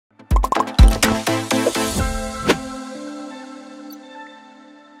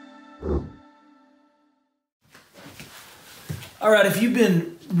All right, if you've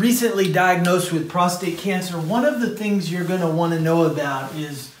been recently diagnosed with prostate cancer, one of the things you're going to want to know about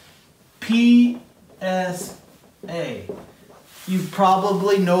is PSA. You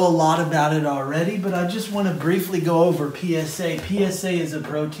probably know a lot about it already, but I just want to briefly go over PSA. PSA is a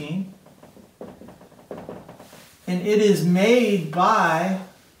protein, and it is made by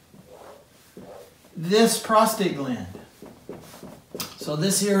this prostate gland. So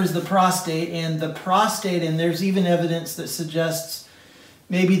this here is the prostate, and there's even evidence that suggests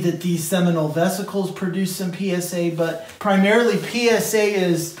maybe that these seminal vesicles produce some PSA, but primarily PSA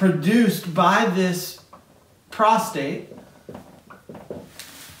is produced by this prostate.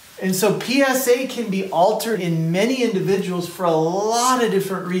 And so PSA can be altered in many individuals for a lot of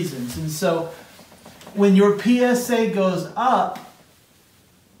different reasons. And so when your PSA goes up,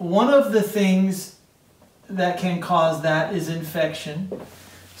 one of the things that can cause that is infection.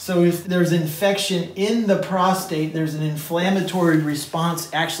 So if there's infection in the prostate, there's an inflammatory response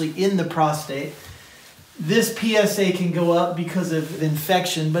actually in the prostate. This PSA can go up because of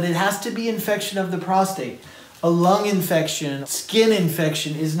infection, but it has to be infection of the prostate. A lung infection, skin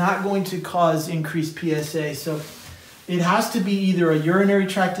infection is not going to cause increased PSA. So it has to be either a urinary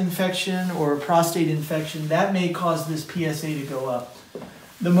tract infection or a prostate infection. That may cause this PSA to go up.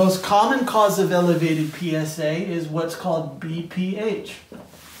 The most common cause of elevated PSA is what's called BPH.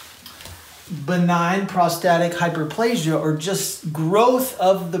 Benign prostatic hyperplasia, or just growth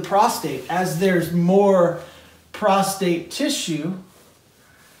of the prostate. As there's more prostate tissue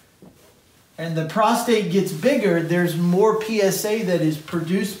and the prostate gets bigger, there's more PSA that is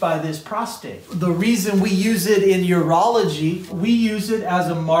produced by this prostate. The reason we use it in urology, we use it as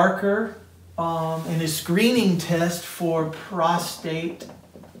a marker and a screening test for prostate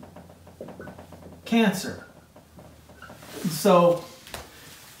cancer. So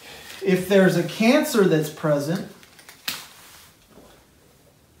if there's a cancer that's present,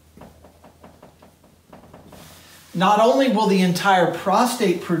 not only will the entire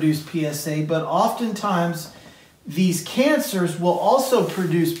prostate produce PSA, but oftentimes these cancers will also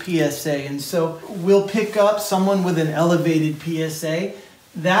produce PSA. And so we'll pick up someone with an elevated PSA.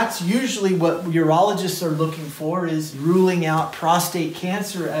 That's usually what urologists are looking for, is ruling out prostate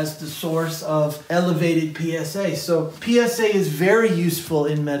cancer as the source of elevated PSA. So PSA is very useful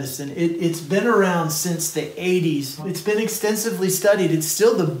in medicine. It's been around since the 80s. It's been extensively studied. It's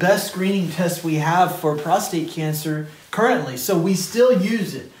still the best screening test we have for prostate cancer currently. So we still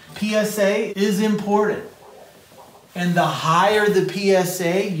use it. PSA is important. And the higher the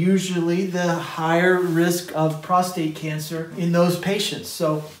PSA, usually the higher risk of prostate cancer in those patients.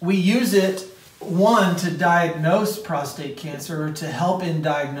 So we use it, one, to diagnose prostate cancer, or to help in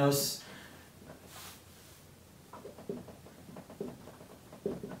diagnosis.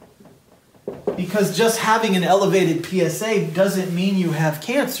 Because just having an elevated PSA doesn't mean you have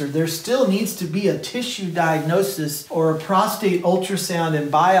cancer. There still needs to be a tissue diagnosis or a prostate ultrasound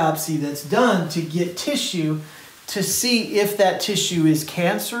and biopsy that's done to get tissue to see if that tissue is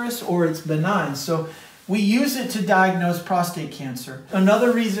cancerous or it's benign. So we use it to diagnose prostate cancer.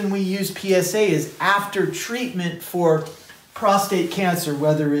 Another reason we use PSA is after treatment for prostate cancer,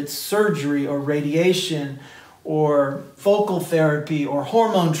 whether it's surgery or radiation or focal therapy or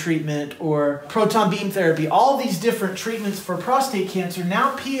hormone treatment or proton beam therapy, all these different treatments for prostate cancer.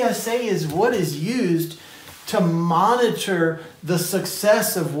 Now PSA is what is used to monitor the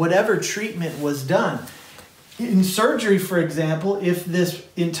success of whatever treatment was done. In surgery, for example, if this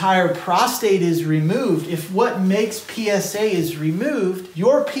entire prostate is removed, if what makes PSA is removed,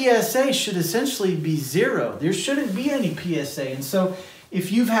 your PSA should essentially be zero. There shouldn't be any PSA. And so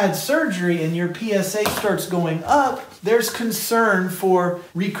if you've had surgery and your PSA starts going up, there's concern for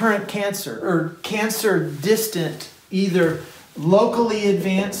recurrent cancer or cancer distant, either locally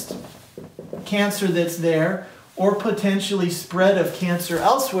advanced cancer that's there or potentially spread of cancer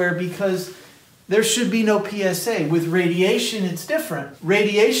elsewhere, because there should be no PSA. With radiation, it's different.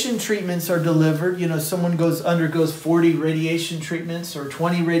 Radiation treatments are delivered. You know, someone undergoes 40 radiation treatments or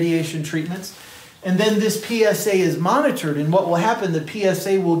 20 radiation treatments, and then this PSA is monitored. And what will happen, the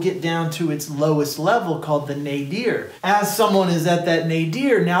PSA will get down to its lowest level, called the nadir. As someone is at that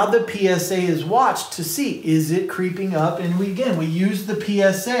nadir, now the PSA is watched to see, is it creeping up? And we use the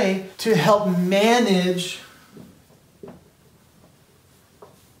PSA to help manage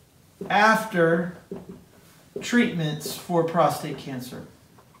after treatments for prostate cancer.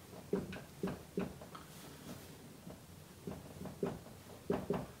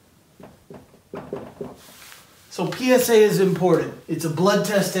 So PSA is important. It's a blood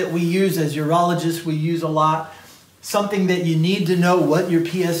test that we use as urologists. We use a lot. something that you need to know what your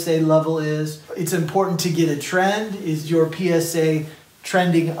PSA level is. It's important to get a trend. Is your PSA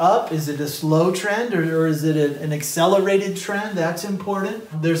trending up? Is it a slow trend or is it an accelerated trend? That's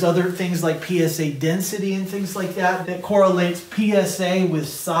important. There's other things like PSA density and things like that correlates PSA with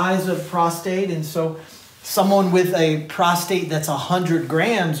size of prostate. And so someone with a prostate that's 100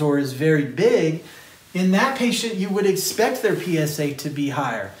 grams or is very big, in that patient you would expect their PSA to be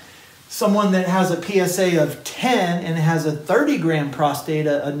higher. Someone that has a PSA of 10 and has a 30-gram prostate,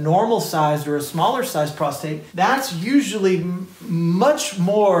 a normal sized or a smaller sized prostate, that's usually much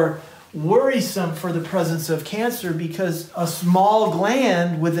more worrisome for the presence of cancer because a small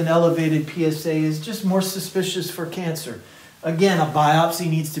gland with an elevated PSA is just more suspicious for cancer. Again, a biopsy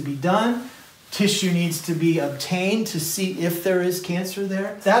needs to be done. Tissue needs to be obtained to see if there is cancer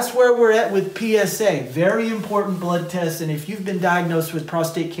there. That's where we're at with PSA. Very important blood test. And if you've been diagnosed with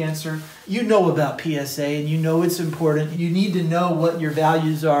prostate cancer, you know about PSA and you know it's important. You need to know what your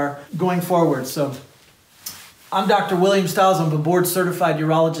values are going forward. So I'm Dr. William Stiles. I'm a board certified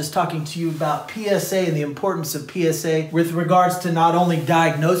urologist talking to you about PSA and the importance of PSA with regards to not only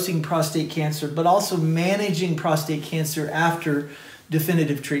diagnosing prostate cancer, but also managing prostate cancer after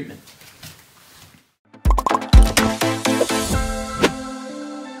definitive treatment.